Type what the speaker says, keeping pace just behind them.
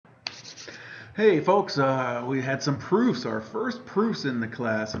Hey folks, we had some proofs, our first proofs in the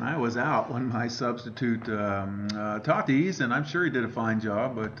class, and I was out when my substitute taught these, and I'm sure he did a fine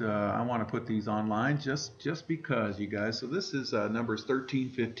job, but I want to put these online just because, you guys. So this is numbers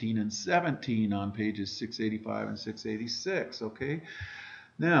 13, 15, and 17 on pages 685 and 686, okay?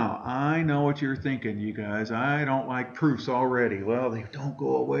 Now, I know what you're thinking, you guys. I don't like proofs already. Well, they don't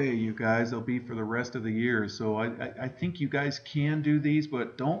go away, you guys. They'll be for the rest of the year. So I think you guys can do these,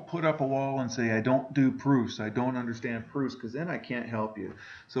 but don't put up a wall and say, I don't do proofs. I don't understand proofs, because then I can't help you.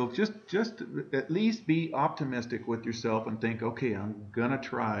 So just at least be optimistic with yourself and think, okay, I'm going to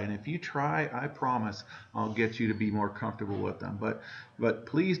try. And if you try, I promise I'll get you to be more comfortable with them. But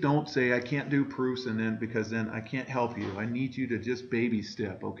please don't say I can't do proofs, and then because then I can't help you. I need you to just baby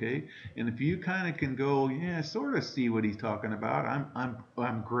step, okay? And if you kind of can go, yeah, sort of see what he's talking about,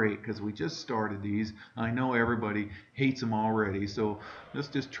 I'm great, because we just started these. I know everybody hates them already, so let's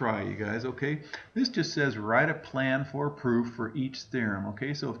just try, you guys, okay? This just says write a plan for a proof for each theorem,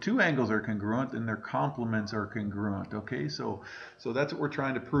 okay? So if two angles are congruent, then their complements are congruent, okay? So that's what we're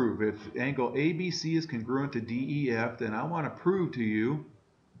trying to prove. If angle ABC is congruent to DEF, then I want to prove to you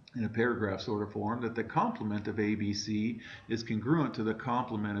in a paragraph sort of form that the complement of ABC is congruent to the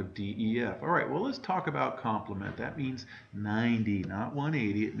complement of DEF. All right, well, let's talk about complement. That means 90, not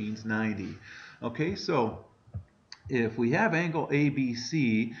 180. It means 90. Okay, so if we have angle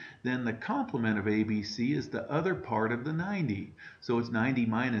ABC, then the complement of ABC is the other part of the 90. So it's 90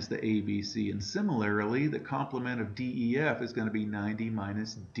 minus the ABC. And similarly, the complement of DEF is going to be 90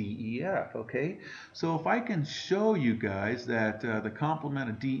 minus DEF. Okay? So if I can show you guys that the complement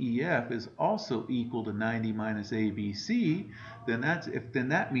of DEF is also equal to 90 minus ABC, then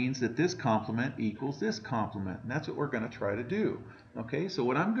that means that this complement equals this complement. And that's what we're going to try to do. Okay, so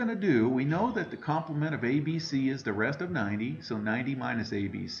what I'm going to do, we know that the complement of ABC is the rest of 90, so 90 minus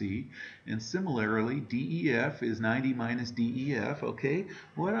ABC, and similarly DEF is 90 minus DEF, okay?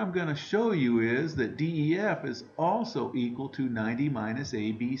 What I'm going to show you is that DEF is also equal to 90 minus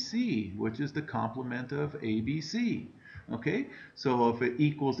ABC, which is the complement of ABC. Okay, so if it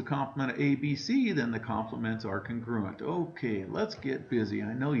equals the complement of ABC, then the complements are congruent. Okay, let's get busy.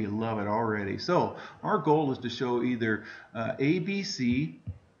 I know you love it already. So our goal is to show either ABC,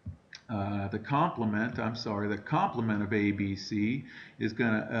 the complement of ABC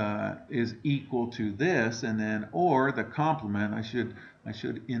is equal to this, and then or the complement. I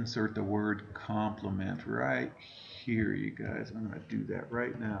should insert the word complement right here, you guys. I'm going to do that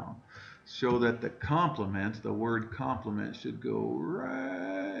right now. Show that the word complement should go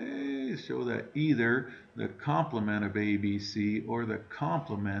right. Show that either the complement of ABC or the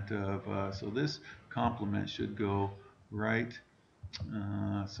complement of. So this complement should go right.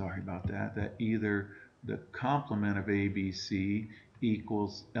 Sorry about that. That either the complement of ABC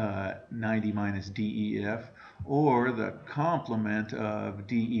equals 90 minus DEF, or the complement of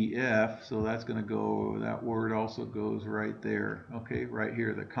DEF, so that's going to go, that word also goes right there, okay, right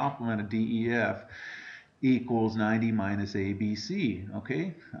here. The complement of DEF equals 90 minus ABC,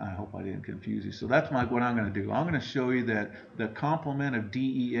 okay? I hope I didn't confuse you. So that's what I'm going to do. I'm going to show you that the complement of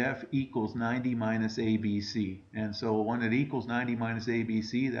DEF equals 90 minus ABC. And so when it equals 90 minus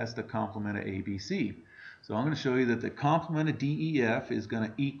ABC, that's the complement of ABC. So I'm going to show you that the complement of DEF is going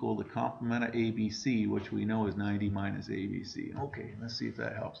to equal the complement of ABC, which we know is 90 minus ABC. Okay, let's see if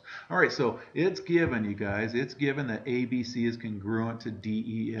that helps. All right, so it's given, you guys. It's given that ABC is congruent to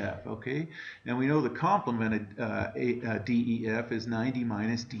DEF, okay? And we know the complement of DEF is 90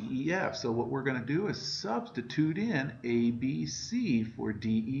 minus DEF. So what we're going to do is substitute in ABC for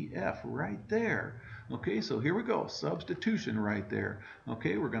DEF right there. Okay, so here we go, substitution right there.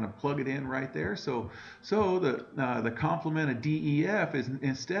 Okay, we're going to plug it in right there. So the complement of DEF is,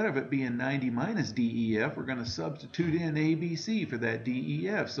 instead of it being 90 minus DEF, we're going to substitute in ABC for that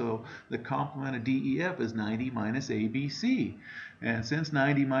DEF. So the complement of DEF is 90 minus ABC. And since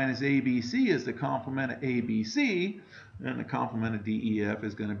 90 minus ABC is the complement of ABC, then the complement of DEF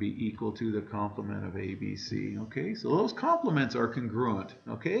is going to be equal to the complement of ABC. Okay, so those complements are congruent.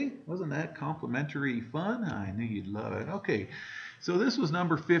 Okay, wasn't that complementary fun? I knew you'd love it. Okay, so this was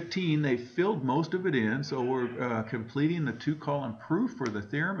number 15. They filled most of it in, so we're completing the two-column proof for the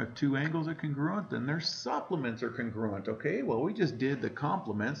theorem. If two angles are congruent, then their supplements are congruent. Okay, well, we just did the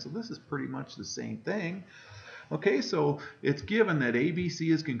complements, so this is pretty much the same thing. Okay, so it's given that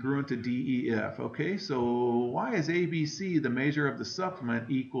ABC is congruent to DEF. Okay, so why is ABC, the measure of the supplement,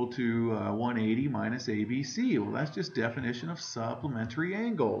 equal to 180 minus ABC? Well, that's just definition of supplementary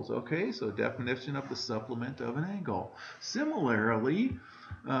angles. Okay, so definition of the supplement of an angle. Similarly,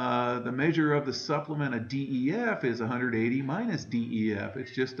 The measure of the supplement of DEF is 180 minus DEF.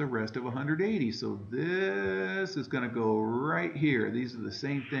 It's just the rest of 180. So this is going to go right here. These are the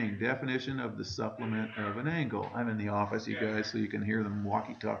same thing. Definition of the supplement of an angle. I'm in the office, you guys, so you can hear them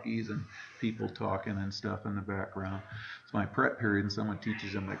walkie-talkies and people talking and stuff in the background. It's my prep period, and someone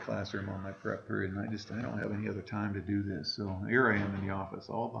teaches in my classroom on my prep period, and I don't have any other time to do this. So here I am in the office,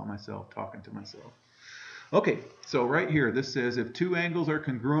 all by myself, talking to myself. Okay, so right here, this says if two angles are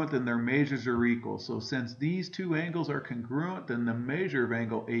congruent, then their measures are equal. So since these two angles are congruent, then the measure of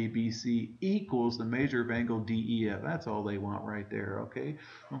angle ABC equals the measure of angle DEF. That's all they want right there, okay?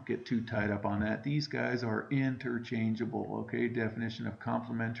 Don't get too tied up on that. These guys are interchangeable, okay? Definition of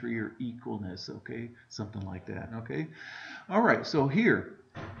complementary or equalness, okay? Something like that, okay? All right, so here,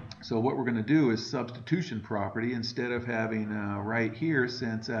 so what we're going to do is substitution property. Instead of having right here,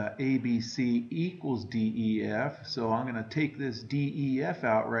 since ABC equals DEF, so I'm going to take this DEF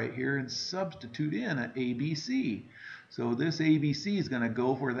out right here and substitute in an ABC. So this ABC is going to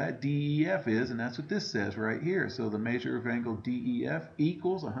go where that DEF is, and that's what this says right here. So the measure of angle DEF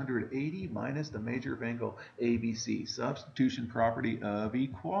equals 180 minus the measure of angle ABC. Substitution property of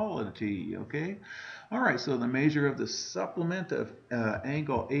equality, okay? All right, so the measure of the supplement of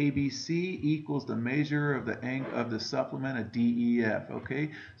angle ABC equals the measure of the supplement of DEF,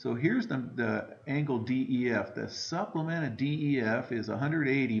 okay? So here's the angle DEF. The supplement of DEF is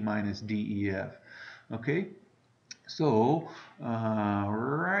 180 minus DEF, okay? So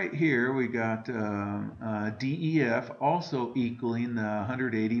right here we got DEF also equaling the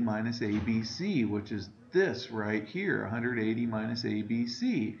 180 minus ABC, which is this right here, 180 minus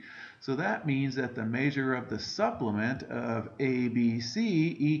ABC. So that means that the measure of the supplement of ABC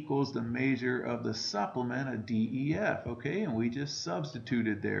equals the measure of the supplement of DEF, okay? And we just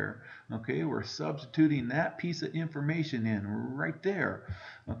substituted there, okay? We're substituting that piece of information in right there,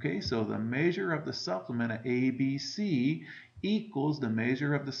 okay? So the measure of the supplement of ABC equals the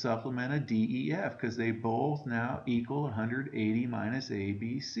measure of the supplement of DEF, because they both now equal 180 minus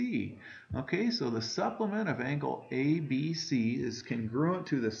ABC. Okay, so the supplement of angle ABC is congruent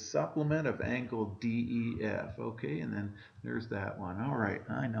to the supplement of angle DEF. Okay, and then there's that one. All right,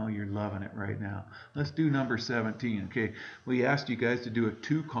 I know you're loving it right now. Let's do number 17. Okay, we asked you guys to do a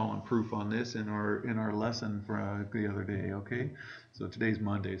 2-column proof on this in our lesson for the other day. Okay, so today's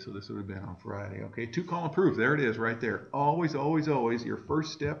Monday, so this would have been on Friday. Okay, 2-column proof. There it is, right there. Always, always, always. Your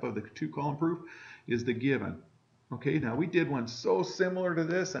first step of the 2-column proof is the given. Okay, now we did one so similar to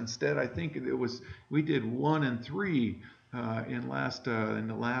this. Instead, I think we did 1 and 3 in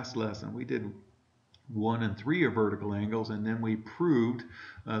the last lesson. We did 1 and 3 are vertical angles, and then we proved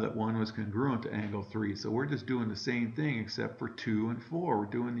that 1 was congruent to angle 3. So we're just doing the same thing except for 2 and 4. We're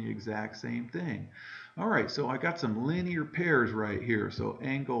doing the exact same thing. All right, so I got some linear pairs right here. So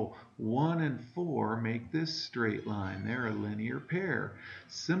angle 1 and 4 make this straight line. They're a linear pair.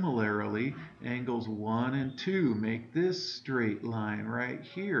 Similarly, angles 1 and 2 make this straight line right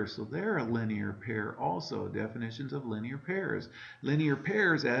here. So they're a linear pair also. Definitions of linear pairs. Linear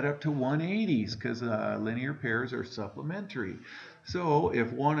pairs add up to 180s because linear pairs are supplementary. So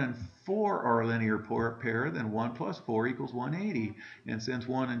if 1 and 4 are a linear pair, then 1 plus 4 equals 180. And since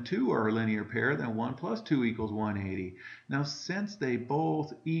 1 and 2 are a linear pair, then 1 plus 2 equals 180. Now, since they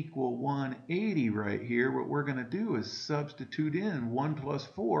both equal 180 right here, what we're going to do is substitute in 1 plus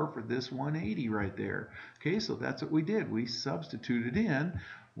 4 for this 180 right there. Okay, so that's what we did. We substituted in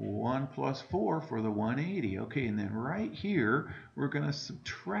 1 plus 4 for the 180. Okay, and then right here, we're going to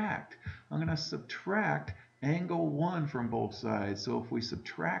subtract. I'm going to subtract angle 1 from both sides. So if we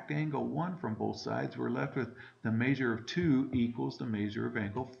subtract angle 1 from both sides, we're left with the measure of 2 equals the measure of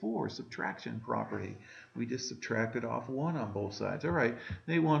angle 4. Subtraction property. We just subtracted off 1 on both sides. All right,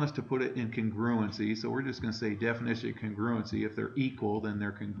 they want us to put it in congruency, so we're just going to say definition of congruency. If they're equal, then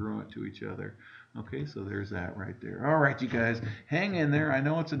they're congruent to each other. Okay, so there's that right there. All right, you guys, hang in there. I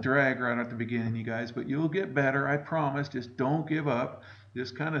know it's a drag right at the beginning, you guys, but you'll get better, I promise. Just don't give up.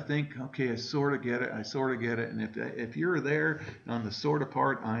 Just kind of think, okay, I sort of get it. I sort of get it. And if you're there on the sort of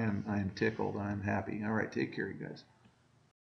part, I am tickled. I'm happy. All right, take care, you guys.